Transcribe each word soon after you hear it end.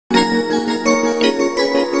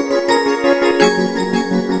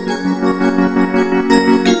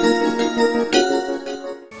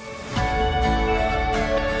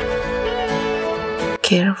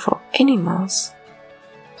care for animals.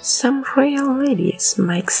 Some royal ladies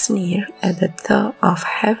might sneer at the thought of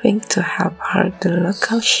having to help herd the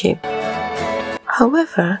local sheep.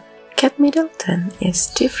 However, Kate Middleton is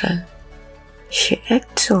different. She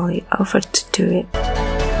actually offered to do it.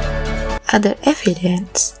 Other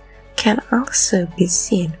evidence can also be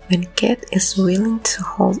seen when Kate is willing to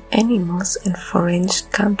hold animals in foreign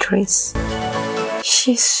countries.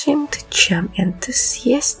 She seemed to jump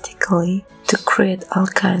enthusiastically to create all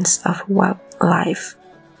kinds of wildlife,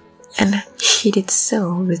 and she did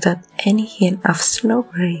so without any hint of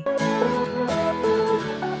snobbery.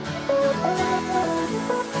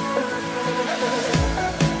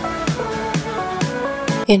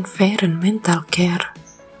 Environmental care.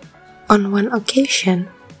 On one occasion,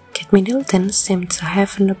 Kate Middleton seemed to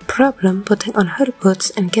have no problem putting on her boots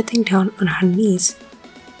and getting down on her knees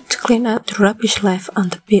to clean up the rubbish left on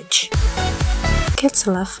the beach. Kate's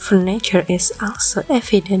love for nature is also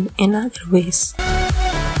evident in other ways.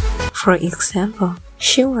 For example,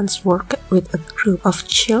 she once worked with a group of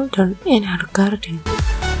children in her garden.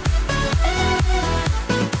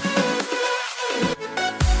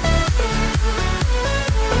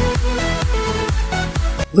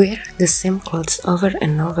 Wear the same clothes over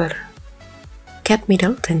and over. Kate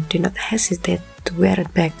Middleton did not hesitate to wear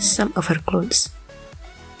it back some of her clothes.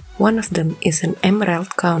 One of them is an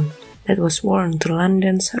emerald gown that was worn to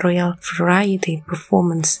London's Royal Variety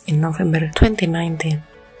performance in November 2019.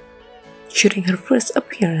 During her first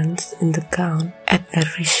appearance in the gown at a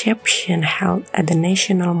reception held at the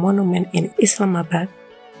National Monument in Islamabad,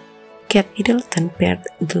 Kate Middleton paired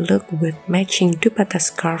the look with matching dupatta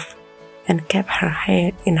scarf and kept her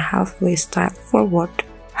hair in halfway style forward,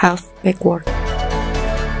 half backward.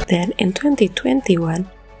 Then in 2021,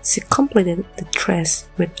 she completed the dress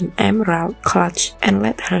with an emerald clutch and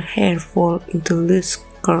let her hair fall into loose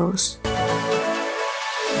curls.